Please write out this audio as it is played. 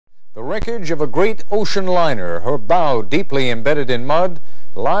The wreckage of a great ocean liner, her bow deeply embedded in mud,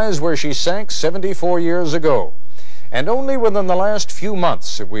 lies where she sank 74 years ago. And only within the last few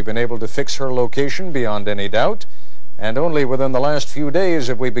months have we been able to fix her location beyond any doubt. And only within the last few days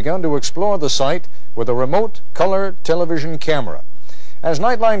have we begun to explore the site with a remote color television camera. As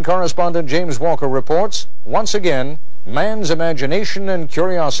Nightline correspondent James Walker reports, once again, man's imagination and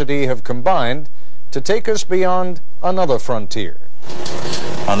curiosity have combined to take us beyond another frontier.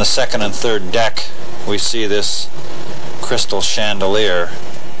 On the second and third deck, we see this crystal chandelier.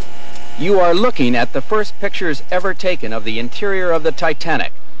 You are looking at the first pictures ever taken of the interior of the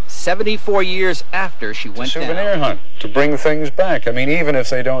Titanic, 74 years after she went down. Souvenir hunt to bring things back. I mean, even if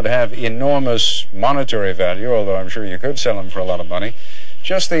they don't have enormous monetary value, although I'm sure you could sell them for a lot of money,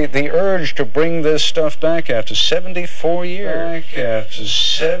 just the urge to bring this stuff back after 74 years. After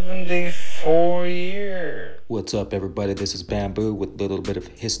 74 years. What's up, everybody? This is Bamboo with a little bit of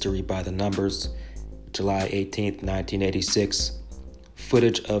history by the numbers. July 18th, 1986.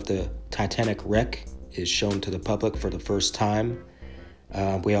 Footage of the Titanic Wreck is shown to the public for the first time.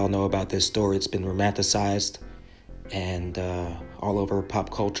 We all know about this story. It's been romanticized and all over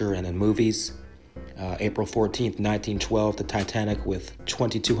pop culture and in movies. April 14th, 1912, the Titanic with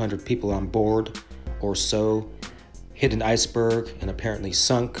 2,200 people on board or so hit an iceberg and apparently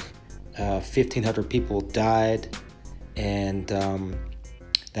sunk. 1,500 people died, and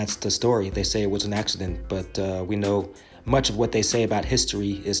that's the story. They say it was an accident, but we know much of what they say about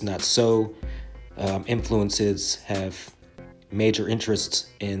history is not so. Influences have major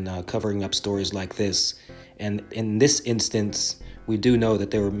interests in covering up stories like this. And in this instance, we do know that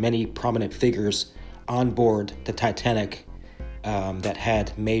there were many prominent figures on board the Titanic that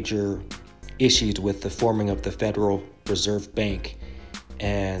had major issues with the forming of the Federal Reserve Bank.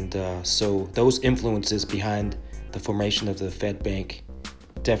 And so those influences behind the formation of the Fed Bank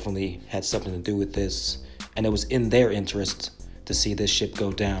definitely had something to do with this. And it was in their interest to see this ship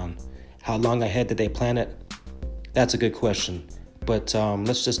go down. How long ahead did they plan it? That's a good question. But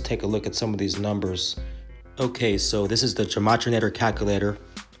let's just take a look at some of these numbers. Okay, so this is the Gematria calculator.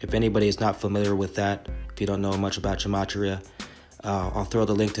 If anybody is not familiar with that, if you don't know much about Gematria, I'll throw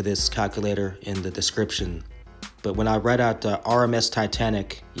the link to this calculator in the description. But when I write out RMS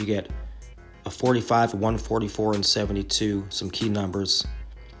Titanic, you get a 45, 144, and 72, some key numbers.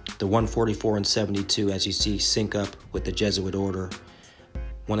 The 144 and 72, as you see, sync up with the Jesuit order,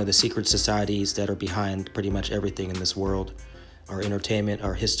 one of the secret societies that are behind pretty much everything in this world, our entertainment,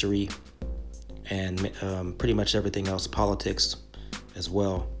 our history, and pretty much everything else, politics as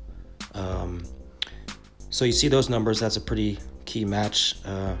well. So you see those numbers, that's a pretty key match.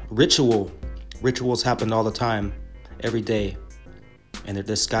 Rituals happen all the time, every day, and they're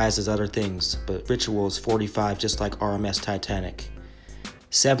disguised as other things, but ritual is 45, just like RMS Titanic.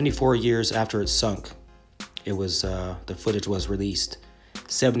 74 years after it sunk, it was the footage was released.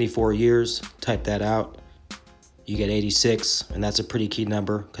 74 years, type that out, you get 86, and that's a pretty key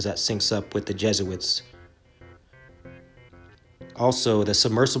number because that syncs up with the Jesuits. Also, the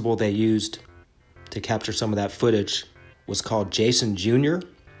submersible they used to capture some of that footage was called Jason Jr.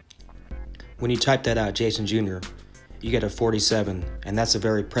 When you type that out, Jason Jr., you get a 47, and that's a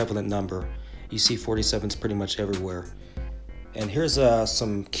very prevalent number. You see 47s pretty much everywhere. And here's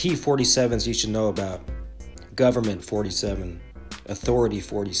some key 47s you should know about. Government 47, Authority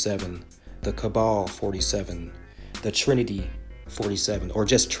 47, the Cabal 47, the Trinity 47, or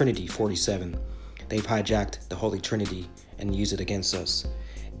just Trinity 47. They've hijacked the Holy Trinity and used it against us.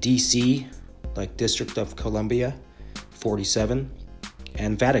 DC, like District of Columbia, 47,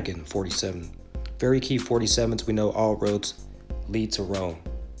 and Vatican 47. Very key 47s. We know all roads lead to Rome.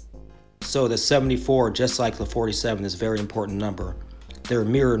 So the 74, just like the 47, is a very important number. They're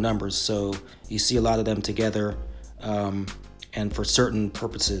mirror numbers, so you see a lot of them together and for certain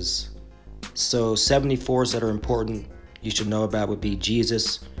purposes. So 74s that are important you should know about would be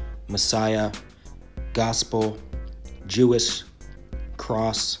Jesus, Messiah, Gospel, Jewish,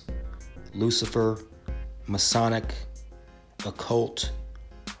 Cross, Lucifer, Masonic, Occult,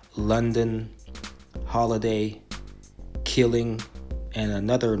 London, Holiday, Killing, and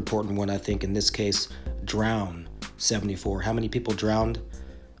another important one, I think, in this case, Drown, 74. How many people drowned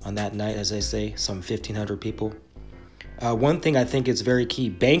on that night, as they say? Some 1,500 people. One thing I think is very key,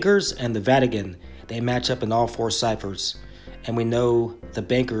 bankers and the Vatican, they match up in all four ciphers. And we know the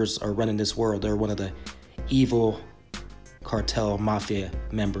bankers are running this world. They're one of the evil cartel mafia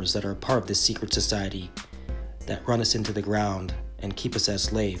members that are part of this secret society that run us into the ground and keep us as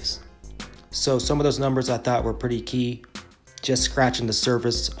slaves. So some of those numbers I thought were pretty key, just scratching the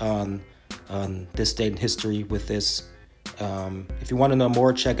surface on this date in history with this If you want to know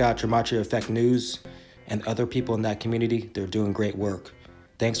more, check out Gematria Effect News and other people in that community. They're doing great work.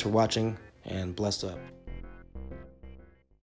 Thanks for watching, and bless up.